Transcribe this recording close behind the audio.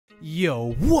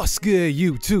Yo, what's good,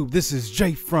 YouTube? This is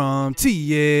Jay from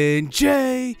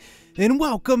TNJ, and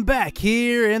welcome back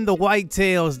here in the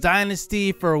Whitetails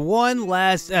Dynasty for one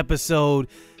last episode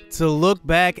to look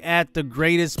back at the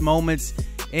greatest moments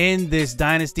in this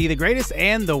dynasty, the greatest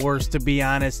and the worst, to be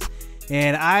honest.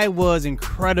 And I was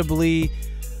incredibly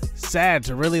sad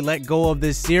to really let go of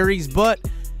this series, but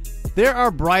there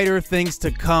are brighter things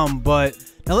to come. But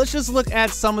now let's just look at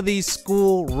some of these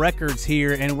school records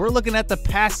here, and we're looking at the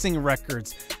passing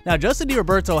records. Now, Justin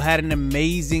DiRoberto had an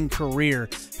amazing career.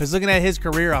 Just looking at his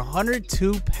career,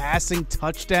 102 passing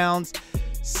touchdowns,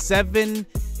 7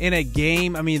 in a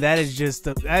game. I mean, that is just,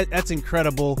 that's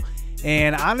incredible.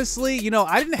 And honestly, you know,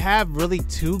 I didn't have really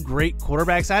two great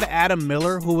quarterbacks. I had Adam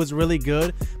Miller, who was really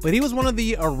good, but he was one of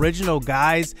the original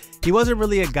guys. He wasn't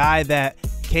really a guy that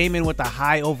came in with a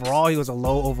high overall. He was a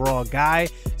low overall guy.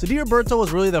 So DiRoberto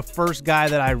was really the first guy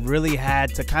that I really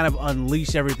had to kind of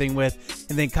unleash everything with.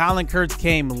 And then Colin Kurtz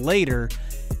came later.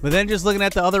 But then just looking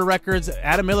at the other records,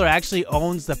 Adam Miller actually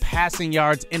owns the passing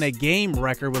yards in a game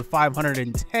record with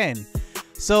 510.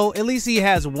 So at least he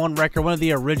has one record. One of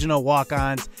the original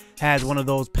walk-ons has one of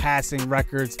those passing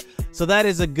records. So that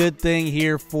is a good thing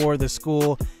here for the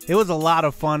school. It was a lot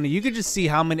of fun. You could just see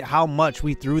how much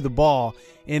we threw the ball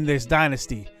in this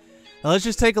dynasty. Now let's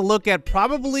just take a look at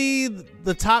probably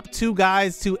the top two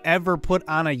guys to ever put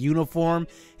on a uniform,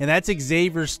 and that's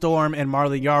Xavier Storm and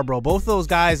Marlon Yarbrough. Both of those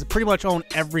guys pretty much own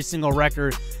every single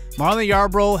record. Marlon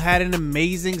Yarbrough had an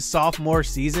amazing sophomore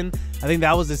season. I think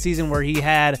that was the season where he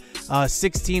had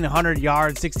 1,600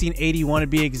 yards, 1,681 to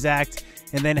be exact,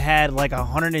 and then had like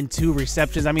 102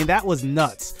 receptions. I mean, that was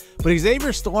nuts. But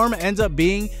Xavier Storm ends up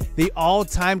being the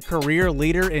all-time career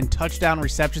leader in touchdown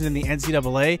receptions in the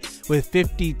NCAA with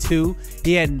 52.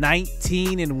 He had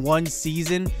 19 in one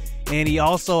season, and he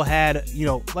also had, you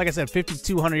know, like I said,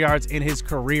 5,200 yards in his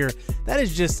career. That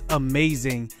is just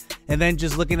amazing. And then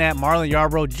just looking at Marlon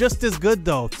Yarbrough, just as good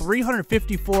though,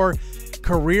 354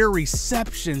 career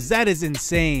receptions. That is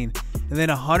insane. And then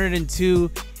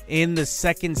 102 in the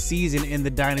second season in the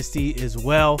dynasty as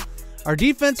well. Our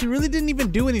defense, we really didn't even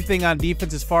do anything on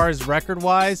defense as far as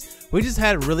record-wise. We just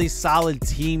had really solid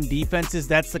team defenses.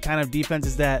 That's the kind of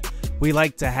defenses that we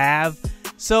like to have.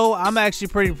 So I'm actually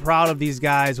pretty proud of these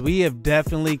guys. We have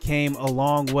definitely came a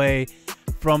long way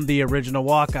from the original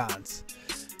walk-ons.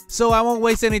 So I won't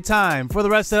waste any time. For the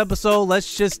rest of the episode,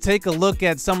 let's just take a look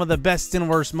at some of the best and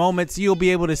worst moments. You'll be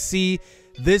able to see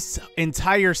this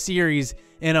entire series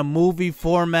in a movie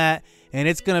format, and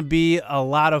it's going to be a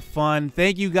lot of fun.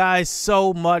 Thank you guys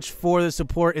so much for the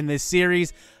support in this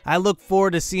series. I look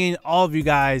forward to seeing all of you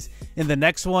guys in the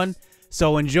next one,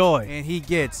 so enjoy. And he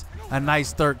gets a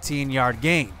nice 13-yard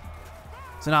gain.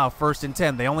 So now 1st and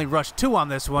 10. They only rushed 2 on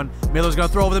this one. Miller's going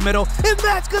to throw over the middle, and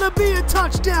that's going to be a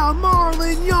touchdown.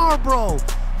 Marlon Yarbrough,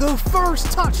 the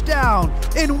first touchdown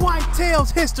in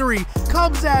Whitetails history,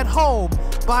 comes at home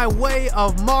by way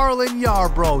of Marlon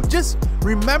Yarbrough. Just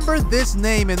remember this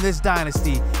name in this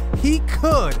dynasty. He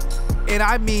could, and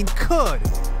I mean could,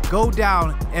 go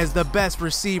down as the best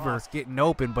receiver. It's getting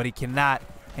open, but he cannot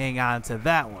hang on to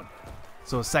that one.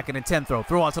 So a 2nd and 10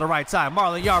 throw out to the right side.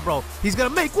 Marlon Yarbrough, he's going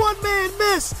to make one man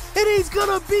miss, and he's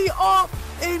going to be off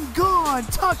and gone.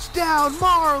 Touchdown,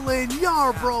 Marlon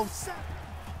Yarbrough.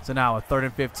 So now a 3rd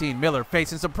and 15. Miller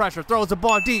facing some pressure, throws the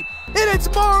ball deep, and it's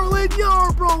Marlon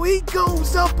Yarbrough. He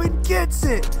goes up and gets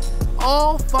it.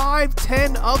 All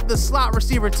 5'10" of the slot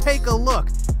receiver. Take a look.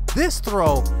 This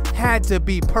throw had to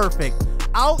be perfect.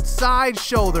 Outside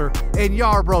shoulder, and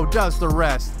Yarbrough does the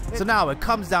rest. So now it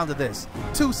comes down to this.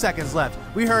 2 seconds left.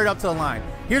 We hurried up to the line.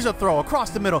 Here's a throw across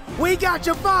the middle. We got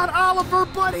Javon Oliver,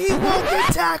 but he won't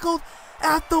get tackled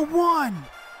at the 1.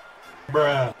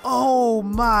 Bruh. Oh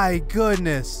my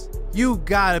goodness. You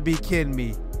gotta be kidding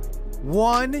me.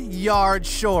 1 yard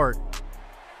short.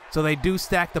 So they do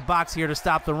stack the box here to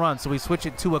stop the run. So we switch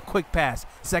it to a quick pass.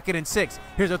 2nd and 6.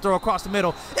 Here's a throw across the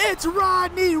middle. It's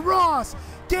Rodney Ross.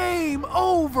 Game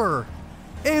over.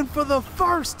 And for the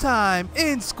first time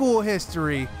in school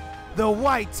history, the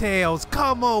Whitetails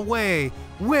come away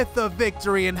with a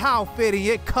victory. And how fitting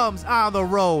it comes on the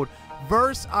road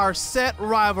versus our set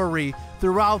rivalry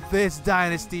throughout this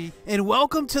dynasty. And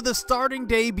welcome to the starting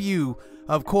debut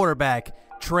of quarterback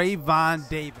Trayvon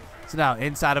Davis. So now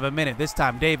inside of a minute, this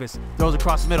time Davis throws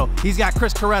across the middle. He's got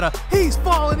Chris Coretta. He's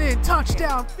falling in.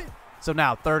 Touchdown. So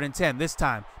now 3rd and 10. This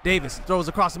time Davis throws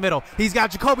across the middle. He's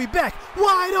got Jacoby Beck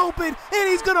wide open, and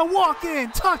he's going to walk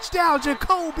in. Touchdown,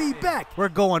 Jacoby Beck. We're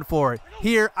going for it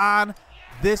here on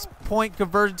this point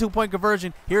conversion, 2-point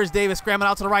conversion. Here's Davis scrambling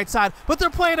out to the right side, but they're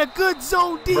playing a good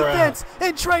zone defense,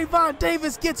 and Trayvon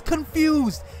Davis gets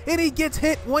confused, and he gets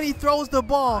hit when he throws the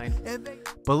ball.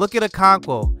 But look at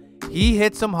Okonkwo. He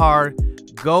hits him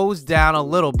hard, goes down a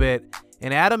little bit,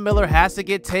 and Adam Miller has to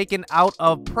get taken out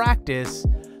of practice.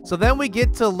 So then we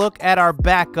get to look at our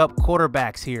backup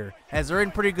quarterbacks here, as they're in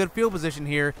pretty good field position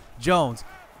here. Jones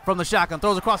from the shotgun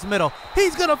throws across the middle.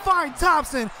 He's going to find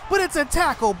Thompson, but it's a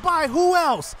tackle by who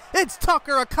else? It's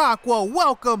Tucker Okonkwo.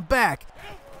 Welcome back.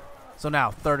 So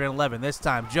now 3rd and 11. This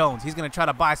time Jones, he's going to try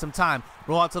to buy some time.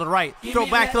 Roll out to the right, throw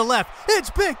back to the left. It's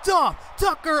picked off.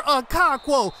 Tucker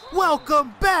Okonkwo.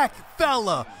 Welcome back,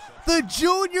 fella. The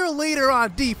junior leader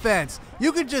on defense.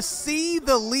 You can just see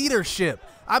the leadership.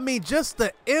 I mean, just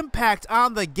the impact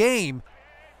on the game.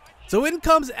 So in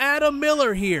comes Adam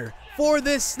Miller here for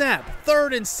this snap.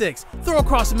 3rd and 6. Throw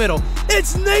across the middle.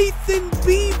 It's Nathan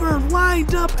Beaver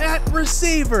lined up at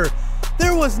receiver.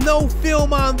 There was no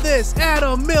film on this.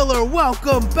 Adam Miller,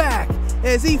 welcome back,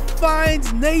 as he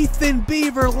finds Nathan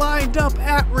Beaver lined up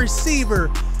at receiver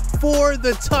for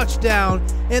the touchdown.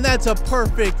 And that's a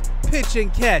perfect pitch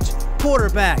and catch,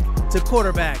 quarterback to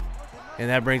quarterback. And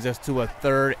that brings us to a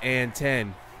 3rd and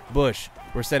 10. Bush,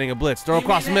 we're setting a blitz. Throw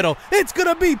across the middle. It's going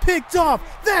to be picked off.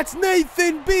 That's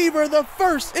Nathan Beaver, the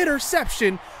first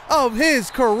interception of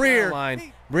his career.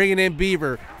 Line, bringing in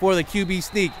Beaver for the QB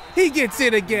sneak. He gets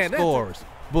in again. Scores.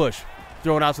 Bush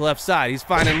throwing out to the left side. He's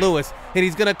finding Lewis, and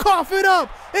he's going to cough it up.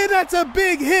 And that's a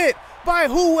big hit by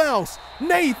who else?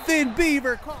 Nathan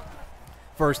Beaver.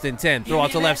 1st and 10. Throw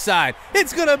out to the left side.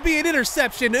 It's going to be an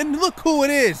interception, and look who it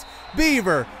is.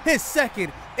 Beaver, his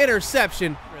 2nd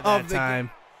interception of the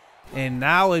time. And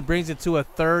now it brings it to a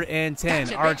 3rd and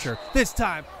 10. Archer this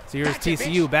time. So here's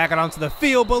TCU backing onto the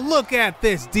field, but look at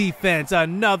this defense.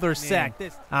 Another sack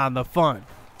this on the fun.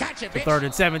 The 3rd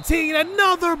and 17.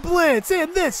 Another blitz,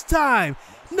 and this time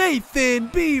Nathan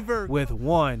Beaver with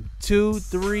 1, 2,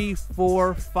 3,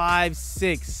 4, 5,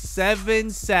 6, 7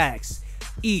 sacks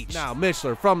each. Now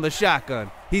Mishler from the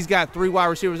shotgun. He's got 3 wide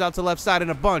receivers out to the left side in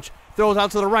a bunch. Throws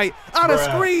out to the right on a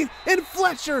screen, and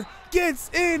Fletcher gets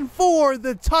in for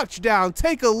the touchdown.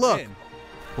 Take a look.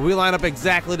 We line up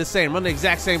exactly the same, run the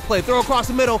exact same play. Throw across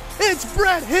the middle. It's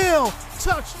Brett Hill.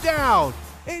 Touchdown.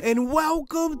 And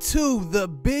welcome to the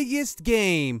biggest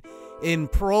game in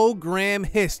program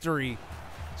history.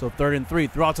 So 3rd and 3.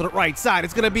 Throw out to the right side.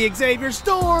 It's going to be Xavier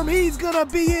Storm. He's going to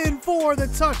be in for the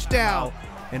touchdown.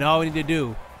 And all we need to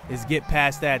do is get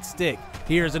past that stick.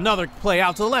 Here's another play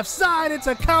out to the left side. It's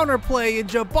a counter play, and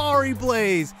Jabari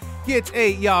Blaze gets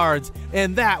 8 yards,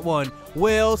 and that one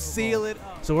will seal it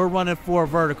up. So we're running 4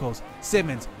 verticals.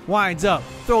 Simmons winds up,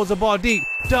 throws the ball deep.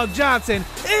 Doug Johnson,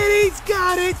 and he's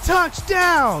got it.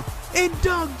 Touchdown. And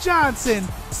Doug Johnson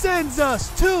sends us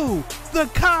to the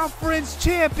conference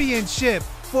championship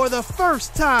for the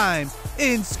first time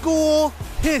in school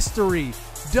history.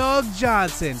 Doug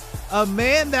Johnson, a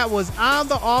man that was on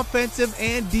the offensive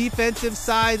and defensive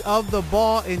side of the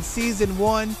ball in season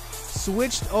 1,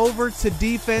 switched over to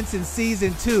defense in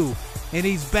season 2, and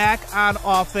he's back on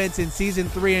offense in season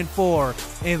 3 and 4.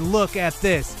 And look at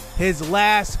this, his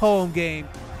last home game.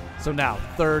 So now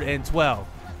 3rd and 12.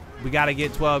 We got to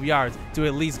get 12 yards to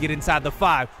at least get inside the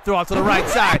 5. Throw out to the right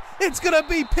side. It's going to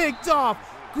be picked off.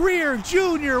 Greer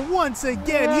Jr. once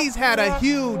again. He's had a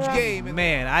huge game.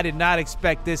 Man, I did not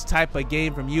expect this type of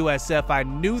game from USF. I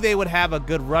knew they would have a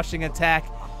good rushing attack,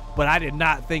 but I did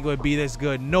not think it would be this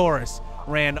good. Norris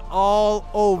ran all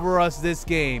over us this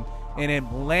game, and it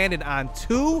landed on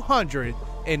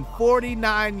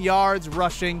 249 yards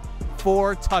rushing,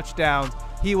 4 touchdowns.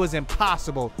 He was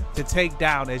impossible to take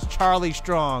down as Charlie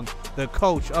Strong, the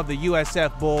coach of the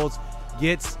USF Bulls,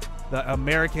 gets the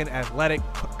American Athletic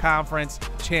Conference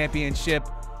Championship.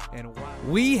 And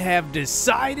we have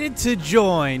decided to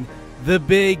join the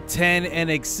Big Ten and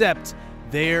accept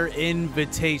their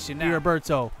invitation. Now,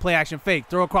 Roberto, play action fake,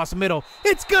 throw across the middle.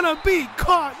 It's gonna be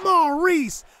caught.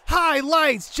 Maurice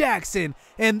Highlights Jackson.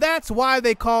 And that's why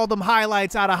they called him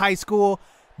Highlights out of high school.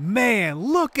 Man,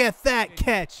 look at that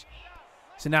catch.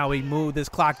 So now we move this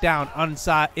clock down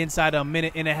inside a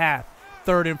minute and a half.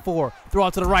 3rd and 4. Throw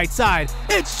out to the right side.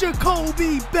 It's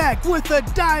Jacoby Beck with a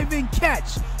diving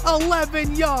catch.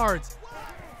 11 yards.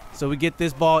 So we get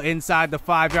this ball inside the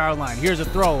 5-yard line. Here's a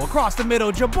throw across the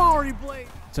middle. Jabari Blaze.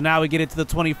 So now we get it to the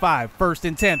 25. 1st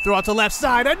and 10. Throw out to the left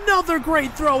side. Another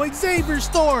great throw. Xavier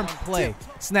Storm. Play.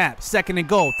 Snap. 2nd and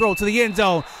goal. Throw to the end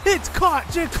zone. It's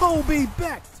caught. Jacoby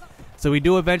Beck. So we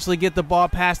do eventually get the ball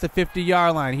past the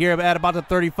 50-yard line. Here at about the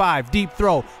 35. Deep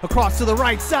throw across to the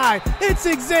right side. It's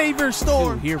Xavier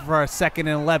Storm. Here for our 2nd and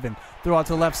 11. Throw out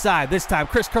to the left side. This time,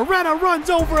 Chris Coretta runs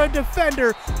over a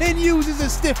defender and uses a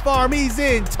stiff arm. He's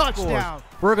in. Touchdown.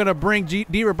 We're going to bring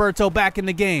DiRoberto back in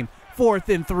the game. 4th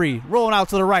and 3. Rolling out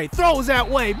to the right. Throws that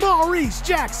way. Maurice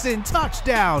Jackson.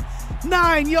 Touchdown.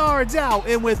 9 yards out.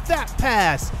 And with that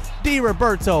pass,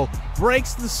 DiRoberto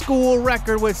breaks the school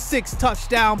record with 6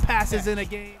 touchdown passes in a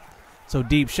game. So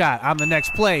deep shot on the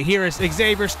next play. Here is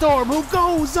Xavier Storm, who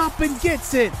goes up and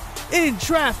gets it in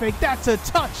traffic. That's a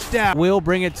touchdown. We'll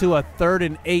bring it to a 3rd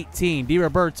and 18.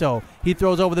 DiRoberto, he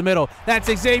throws over the middle.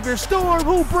 That's Xavier Storm,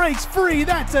 who breaks free.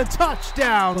 That's a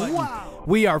touchdown. Wow.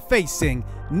 We are facing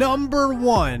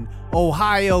 #1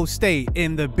 Ohio State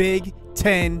in the Big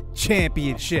Ten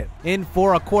Championship. In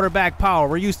for a quarterback power.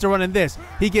 We're used to running this.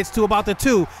 He gets to about the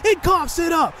 2. He coughs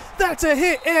it up. That's a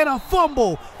hit and a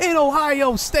fumble. And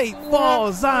Ohio State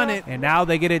falls on it. And now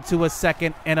they get it to a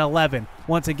 2nd and 11.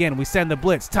 Once again, we send the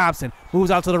blitz. Thompson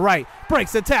moves out to the right,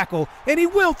 breaks the tackle, and he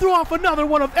will throw off another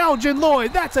one of Elgin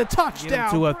Lloyd. That's a touchdown.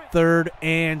 To a 3rd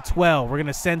and 12. We're going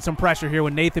to send some pressure here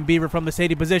with Nathan Beaver from the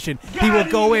safety position. He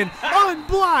will go in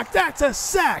unblocked. That's a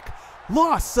sack.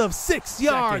 Loss of 6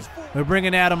 yards. We're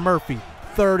bringing Adam Murphy.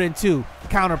 3rd and 2.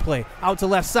 Counterplay. Out to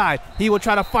left side. He will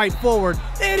try to fight forward,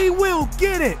 and he will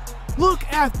get it. Look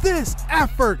at this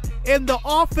effort. And the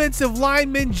offensive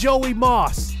lineman, Joey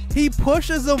Moss, he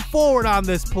pushes him forward on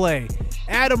this play.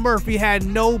 Adam Murphy had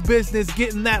no business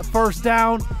getting that 1st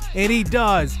down, and he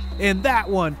does. And that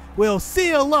one will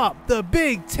seal up the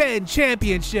Big Ten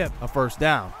Championship. A 1st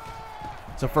down.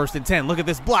 So 1st and 10. Look at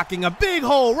this blocking. A big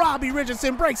hole. Robbie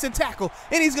Richardson breaks a tackle,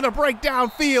 and he's going to break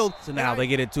downfield. So now they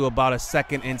get it to about a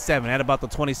 2nd and 7 at about the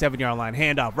 27-yard line.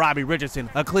 Handoff. Robbie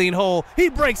Richardson, a clean hole. He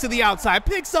breaks to the outside,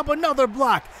 picks up another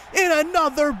block in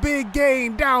another big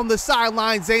gain down the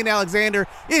sideline. Zane Alexander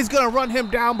is going to run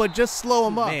him down, but just slow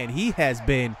him up. Man, he has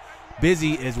been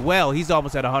busy as well. He's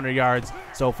almost at 100 yards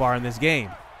so far in this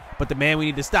game. But the man we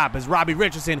need to stop is Robbie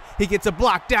Richardson. He gets a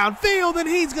block downfield, and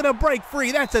he's going to break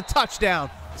free. That's a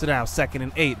touchdown. So now 2nd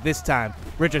and 8. This time,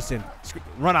 Richardson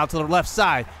run out to the left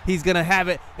side. He's going to have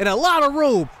it in a lot of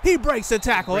room. He breaks the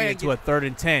tackle. And to a 3rd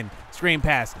and 10. Screen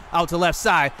pass out to left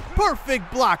side.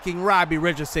 Perfect blocking. Robbie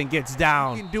Richardson gets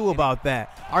down. What can you do about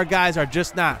that? Our guys are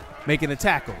just not making the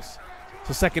tackles.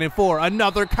 So 2nd and 4.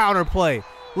 Another counter play.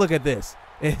 Look at this.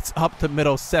 It's up the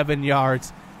middle, 7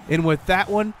 yards. And with that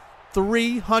one,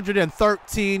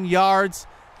 313 yards.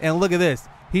 And look at this.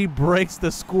 He breaks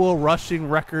the school rushing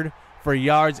record for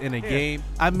yards in a game.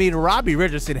 I mean, Robbie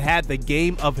Richardson had the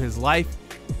game of his life.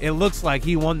 It looks like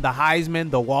he won the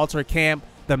Heisman, the Walter Camp,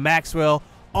 the Maxwell,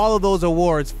 all of those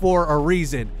awards for a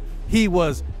reason. He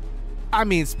was, I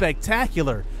mean,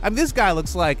 spectacular. I mean, this guy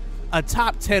looks like a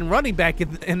top 10 running back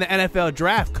in the NFL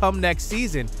draft come next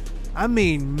season. I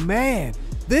mean, man,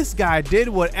 this guy did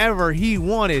whatever he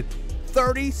wanted.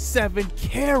 37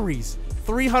 carries,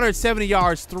 370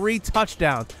 yards, 3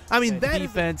 touchdowns. I mean, that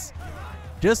defense,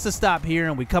 just to stop here,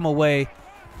 and we come away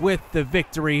with the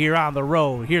victory here on the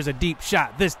road. Here's a deep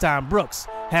shot. This time Brooks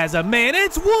has a man.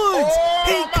 It's Woods.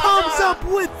 He comes up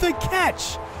with the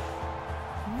catch.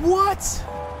 What?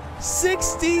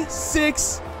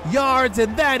 66 yards,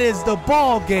 and that is the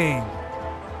ball game.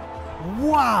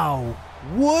 Wow.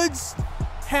 Woods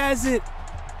has it.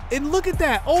 And look at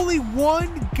that. Only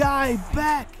one guy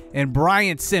back. And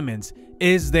Bryant Simmons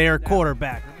is their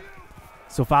quarterback.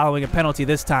 So following a penalty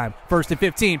this time, 1st and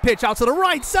 15, pitch out to the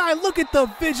right side. Look at the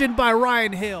vision by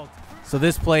Ryan Hill. So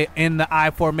this play in the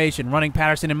I formation, running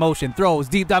Patterson in motion, throws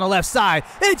deep down the left side.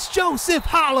 It's Joseph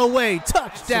Holloway,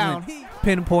 touchdown.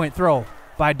 Pinpoint throw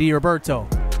by DiRoberto.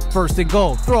 1st and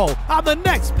goal, throw on the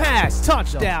next pass,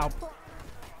 touchdown.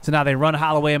 So now they run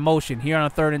Holloway in motion here on a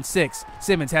 3rd and 6.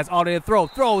 Simmons has all day to throw,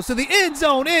 throws to the end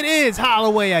zone. It is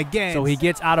Holloway again. So he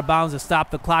gets out of bounds to stop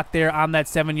the clock there on that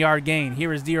 7-yard gain.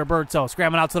 Here is DiRoberto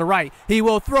scrambling out to the right. He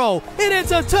will throw, and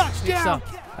it's a touchdown.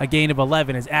 A gain of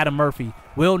 11 as Adam Murphy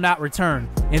will not return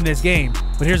in this game.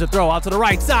 But here's a throw out to the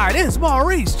right side. It's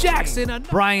Maurice Jackson.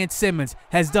 Bryant Simmons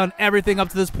has done everything up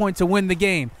to this point to win the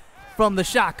game. From the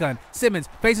shotgun, Simmons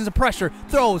faces a pressure,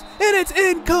 throws, and it's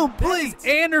incomplete. It's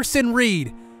Anderson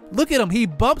Reed. Look at him. He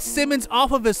bumps Simmons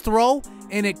off of his throw,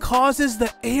 and it causes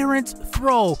the errant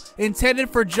throw intended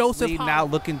for Joseph. Now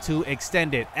looking to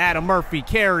extend it. Adam Murphy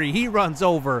carry. He runs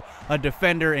over a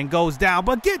defender and goes down,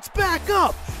 but gets back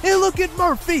up. And look at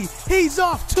Murphy. He's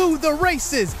off to the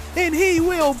races, and he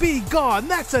will be gone.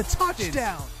 That's a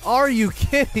touchdown. Are you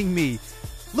kidding me?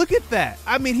 Look at that.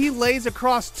 I mean, he lays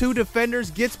across 2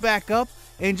 defenders, gets back up,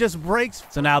 and just breaks.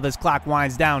 So now this clock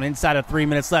winds down inside of 3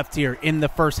 minutes left here in the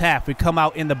first half. We come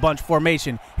out in the bunch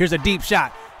formation. Here's a deep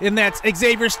shot, and that's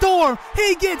Xavier Storm.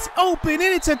 He gets open, and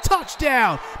it's a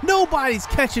touchdown. Nobody's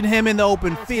catching him in the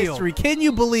open field. Can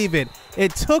you believe it?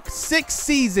 It took 6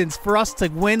 seasons for us to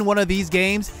win one of these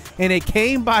games, and it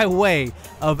came by way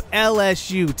of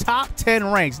LSU, top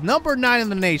 10 ranks, number 9 in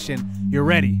the nation. You're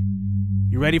ready.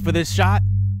 You ready for this shot?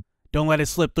 Don't let it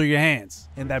slip through your hands.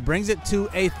 And that brings it to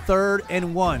a 3rd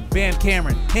and 1. Bam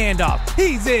Cameron, handoff.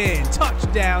 He's in.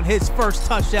 Touchdown. His first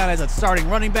touchdown as a starting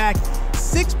running back.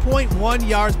 6.1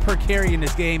 yards per carry in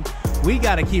this game. We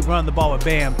got to keep running the ball with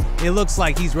Bam. It looks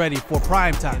like he's ready for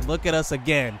prime time. And look at us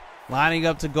again, lining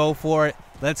up to go for it.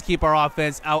 Let's keep our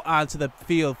offense out onto the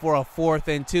field for a 4th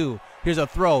and 2. Here's a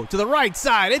throw to the right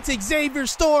side. It's Xavier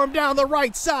Storm down the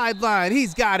right sideline.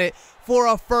 He's got it for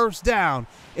a 1st down.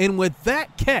 And with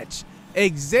that catch,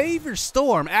 Xavier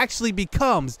Storm actually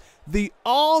becomes the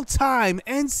all-time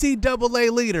NCAA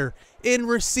leader in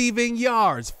receiving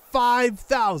yards,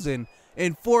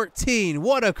 5,014.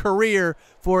 What a career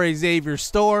for Xavier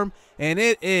Storm, and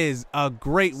it is a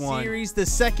great one. Series, the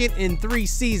 2nd in 3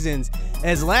 seasons,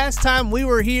 as last time we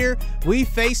were here, we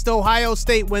faced Ohio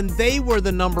State when they were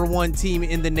the #1 team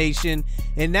in the nation,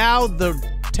 and now the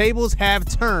tables have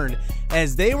turned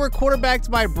as they were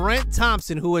quarterbacked by Brent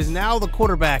Thompson, who is now the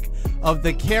quarterback of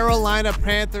the Carolina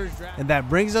Panthers. And that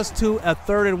brings us to a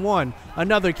 3rd and 1.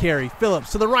 Another carry.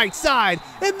 Phillips to the right side,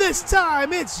 and this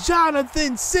time it's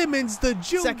Jonathan Simmons, the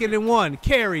junior. 2nd and 1.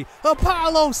 Carry.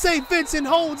 Apollo St. Vincent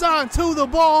holds on to the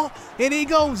ball, and he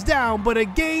goes down, but a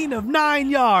gain of 9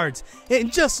 yards.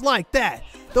 And just like that,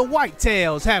 the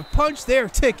Whitetails have punched their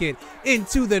ticket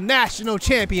into the national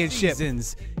championship.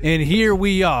 And here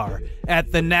we are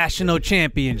at the national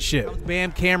championship.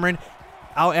 Bam Cameron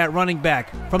out at running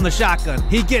back from the shotgun.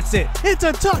 He gets it. It's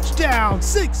a touchdown.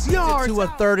 6 yards. To a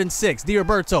 3rd and 6.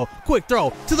 DiRoberto, quick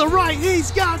throw to the right.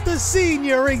 He's got the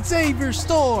senior Xavier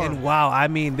Storm. And wow, I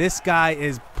mean, this guy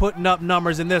is putting up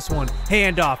numbers in this one.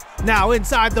 Handoff. Now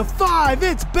inside the 5.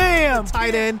 It's Bam.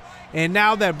 Tight end. And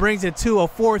now that brings it to a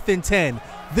 4th and 10.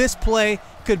 This play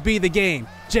could be the game.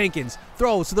 Jenkins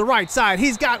throws to the right side.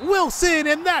 He's got Wilson,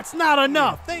 and that's not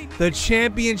enough. The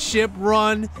championship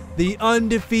run, the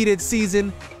undefeated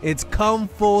season, it's come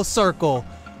full circle.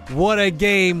 What a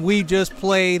game we just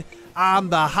played. I'm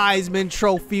the Heisman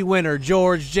Trophy winner,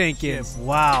 George Jenkins.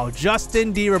 Wow,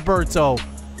 Justin DiRoberto.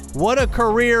 What a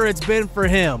career it's been for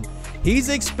him. He's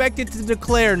expected to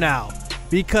declare now,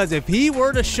 because if he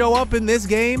were to show up in this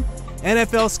game,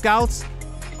 NFL scouts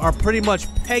are pretty much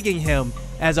pegging him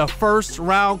as a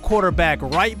 1st-round quarterback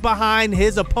right behind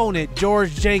his opponent,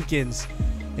 George Jenkins.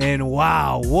 And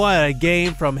wow, what a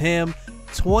game from him.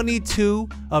 22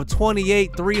 of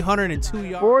 28, 302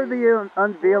 yards. For the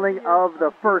unveiling of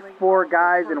the first 4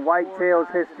 guys in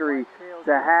Whitetails history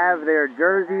to have their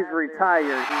jerseys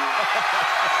retired.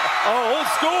 Oh, old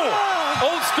school.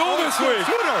 Old school this week.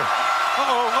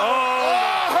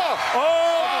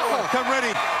 Oh, come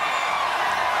ready.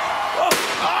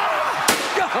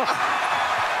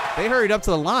 They hurried up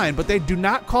to the line, but they do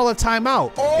not call a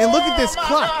timeout. And look at this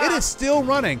clock. It is still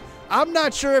running. I'm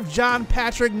not sure if John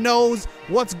Patrick knows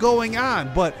what's going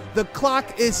on, but the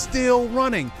clock is still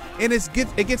running. And it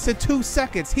gets to 2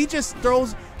 seconds. He just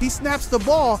throws, he snaps the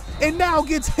ball, and now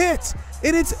gets hit.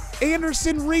 And it's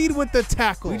Anderson Reed with the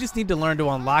tackle. We just need to learn to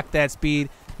unlock that speed.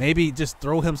 Maybe just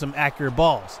throw him some accurate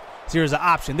balls. So here's an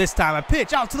option. This time a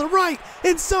pitch out to the right,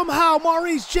 and somehow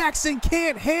Maurice Jackson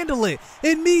can't handle it,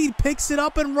 and Meade picks it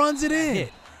up and runs it in.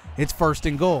 It's 1st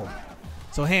and goal.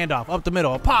 So handoff up the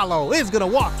middle. Apollo is going to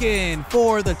walk in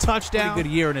for the touchdown. Pretty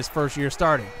good year in his first year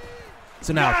starting.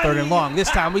 So now 3rd and long. This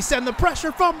time we send the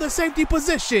pressure from the safety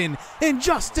position, and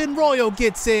Justin Royal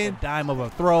gets in. A dime of a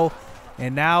throw,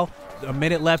 and now a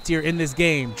minute left here in this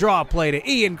game. Draw play to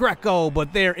Ian Greco,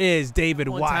 but there is David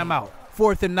White. Timeout.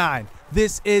 4th and 9.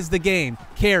 This is the game.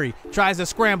 Carey tries to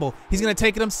scramble. He's going to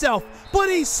take it himself, but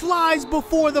he slides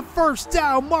before the 1st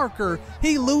down marker.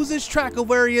 He loses track of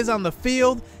where he is on the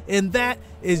field, and that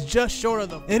is just short of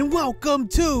the... And welcome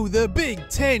to the Big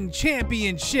Ten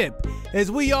Championship,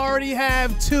 as we already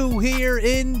have 2 here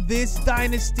in this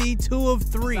dynasty, 2 of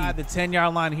 3. Inside the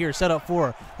 10-yard line here, set up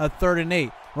for a 3rd and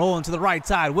 8. Rolling to the right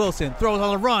side, Wilson throws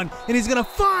on the run, and he's going to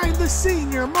find the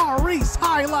senior Maurice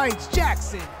Highlights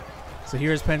Jackson. So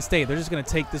here's Penn State. They're just going to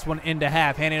take this one into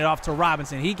half, handing it off to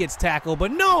Robinson. He gets tackled,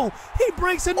 but no, he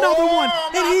breaks another one,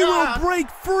 and he will break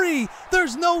free.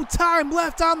 There's no time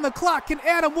left on the clock. Can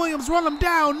Adam Williams run him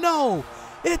down? No.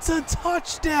 It's a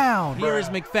touchdown. Here is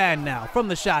McFadden now from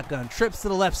the shotgun. Trips to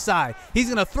the left side. He's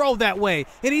going to throw that way,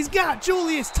 and he's got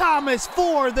Julius Thomas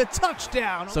for the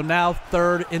touchdown. So now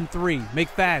 3rd and 3.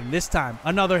 McFadden this time.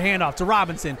 Another handoff to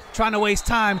Robinson. Trying to waste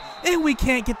time, and we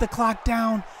can't get the clock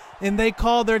down. And they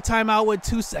call their timeout with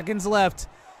 2 seconds left.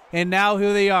 And now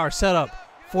here they are set up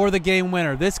for the game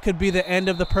winner. This could be the end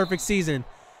of the perfect season.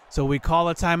 So we call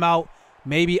a timeout,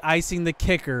 maybe icing the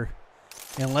kicker.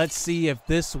 And let's see if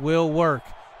this will work.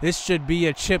 This should be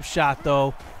a chip shot,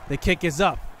 though. The kick is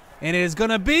up, and it is going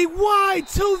to be wide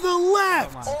to the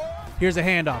left. Here's a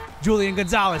handoff. Julian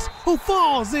Gonzalez, who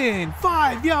falls in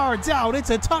 5 yards out. It's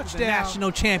a touchdown.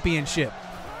 National championship.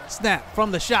 Snap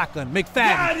from the shotgun.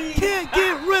 McFadden can't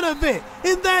get rid of it,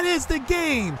 and that is the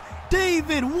game.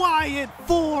 David Wyatt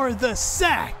for the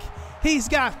sack. He's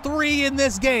got 3 in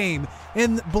this game,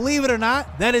 and believe it or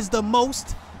not, that is the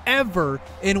most ever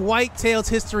in Whitetails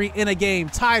history in a game,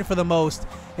 tied for the most.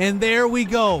 And there we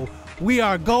go. We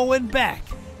are going back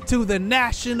to the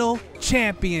national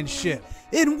championship.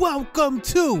 And welcome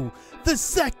to the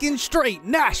 2nd straight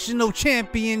national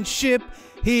championship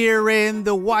here in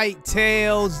the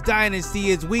Whitetails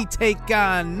Dynasty as we take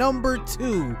on number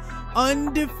 2,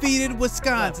 undefeated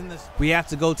Wisconsin. We have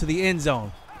to go to the end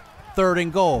zone. 3rd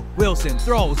and goal. Wilson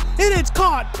throws, and it's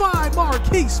caught by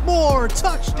Marquise Moore.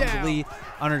 Touchdown.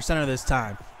 Under center this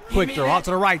time. Quick throw out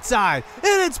to the right side,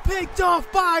 and it's picked off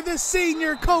by the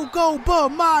senior Coco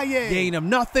Bamaye. Gain of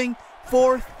nothing.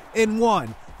 4th and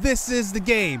 1. This is the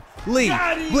game. Lee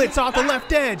blitz off the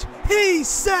left edge. He's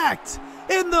sacked,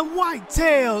 and the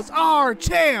Whitetails are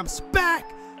champs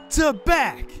back to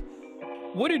back.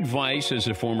 What advice as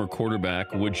a former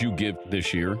quarterback would you give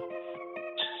this year?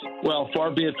 Well, far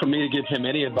be it from me to give him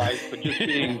any advice, but just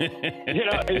being,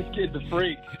 this kid's a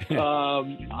freak.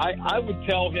 I would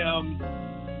tell him,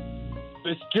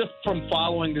 it's just from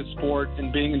following the sport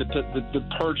and being in the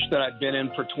perch that I've been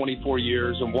in for 24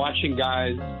 years and watching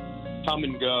guys come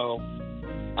and go,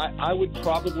 I would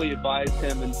probably advise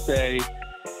him and say,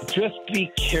 just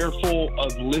be careful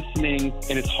of listening,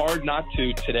 and it's hard not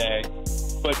to today,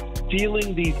 but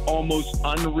feeling these almost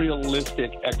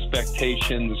unrealistic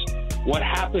expectations. What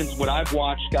happens when I've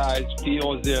watched guys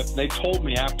feel as if they told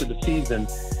me after the season,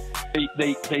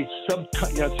 they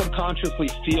subconsciously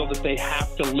feel that they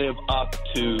have to live up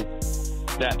to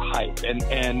that hype.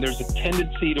 And there's a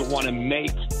tendency to want to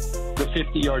make the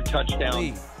 50-yard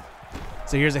touchdown.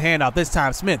 So here's a handoff. This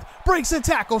time Smith breaks a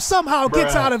tackle, somehow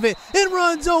gets out of it, and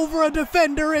runs over a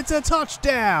defender. It's a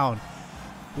touchdown.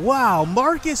 Wow,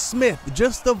 Marcus Smith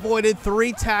just avoided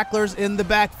 3 tacklers in the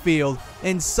backfield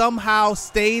and somehow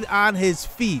stayed on his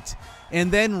feet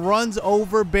and then runs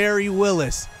over Barry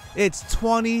Willis. It's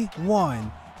 21-3.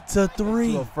 To a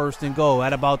 1st and goal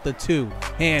at about the 2.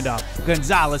 Handoff.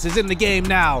 Gonzalez is in the game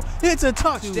now. It's a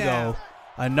touchdown.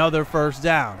 Another 1st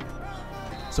down.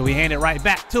 So we hand it right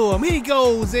back to him. He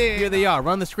goes in. Here they are.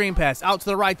 Run the screen pass out to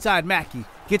the right side. Mackey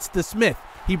gets to Smith.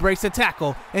 He breaks the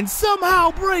tackle and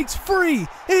somehow breaks free,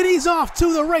 and he's off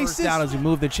to the races. 1st down as we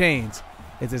move the chains.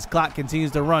 As his clock continues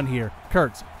to run here.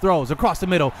 Kurtz throws across the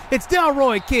middle. It's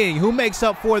Delroy King who makes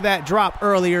up for that drop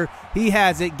earlier. He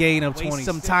has it, gain of 20.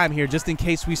 Some time here just in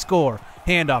case we score.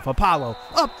 Handoff, Apollo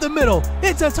up the middle.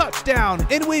 It's a touchdown,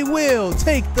 and we will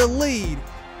take the lead.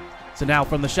 So now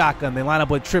from the shotgun, they line up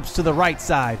with trips to the right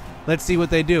side. Let's see what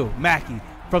they do. Mackey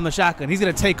from the shotgun. He's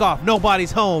going to take off.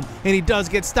 Nobody's home, and he does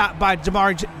get stopped by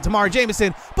Damar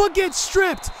Jamison, but gets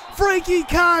stripped. Frankie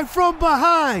Kai from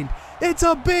behind. It's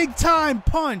a big-time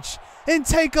punch. And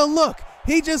take a look.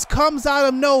 He just comes out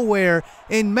of nowhere,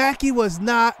 and Mackey was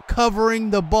not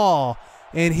covering the ball,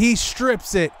 and he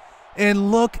strips it.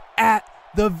 And look at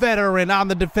the veteran on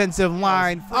the defensive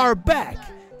line are back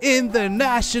in the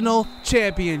national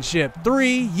championship 3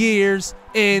 years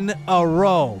in a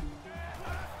row.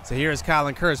 So here's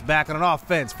Colin Kurtz back on an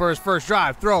offense for his first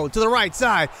drive. Throw to the right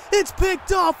side. It's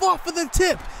picked off of the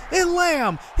tip. And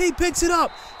Lamb, he picks it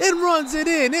up and runs it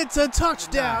in. It's a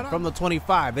touchdown. From the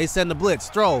 25, they send the blitz.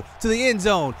 Throw to the end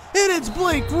zone. And it's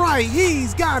Blake Wright.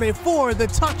 He's got it for the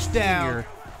touchdown.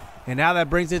 And now that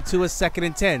brings it to a 2nd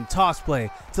and 10. Toss play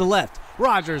to the left.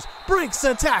 Rogers breaks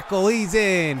a tackle. He's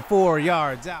in 4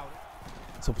 yards out.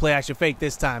 So play action fake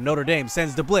this time. Notre Dame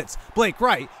sends the blitz. Blake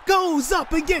Wright goes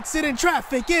up and gets it in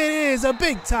traffic. It is a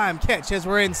big-time catch as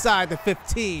we're inside the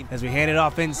 15. As we hand it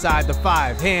off inside the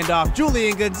 5. Handoff,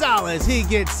 Julian Gonzalez. He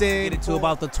gets it. Get it to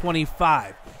about the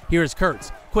 25. Here's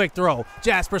Kurtz. Quick throw.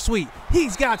 Jasper Sweet.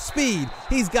 He's got speed.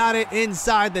 He's got it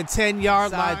inside the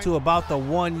 10-yard line to about the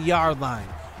 1-yard line.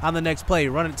 On the next play,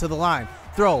 run it to the line.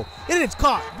 Throw, and it's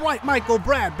caught. Bright Michael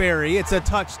Bradbury. It's a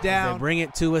touchdown. They bring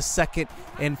it to a 2nd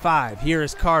and 5. Here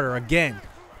is Carter again.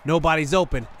 Nobody's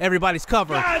open. Everybody's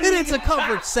covered. And it's a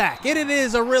covered sack. And it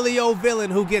is Aurelio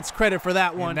Villain who gets credit for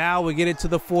that one. And now we get it to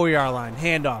the 4-yard line.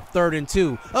 Handoff, 3rd and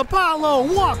 2.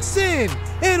 Apollo walks in.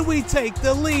 And we take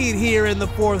the lead here in the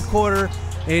 4th quarter.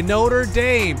 In Notre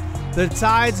Dame, the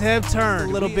tides have turned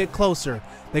a little bit closer.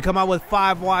 They come out with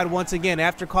 5 wide once again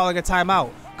after calling a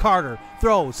timeout. Carter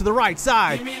throws to the right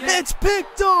side. It's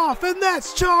picked off, and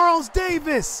that's Charles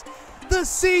Davis. The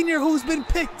senior who's been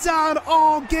picked on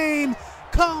all game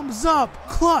comes up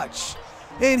clutch,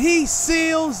 and he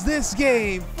seals this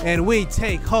game, and we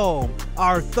take home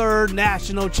our 3rd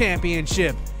national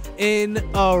championship in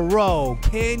a row.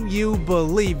 Can you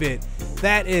believe it?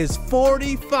 That is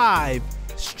 45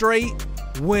 straight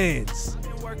wins.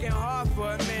 Working hard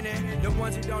for a minute. The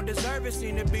ones who don't deserve it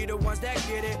seem to be the ones that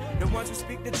get it. The ones who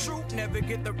speak the truth never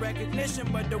get the recognition,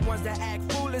 but the ones that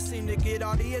act foolish seem to get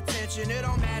all the attention. It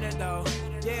don't matter though.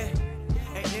 Yeah.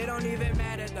 Hey, it don't even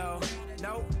matter though.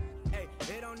 No. Hey,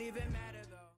 it don't even matter.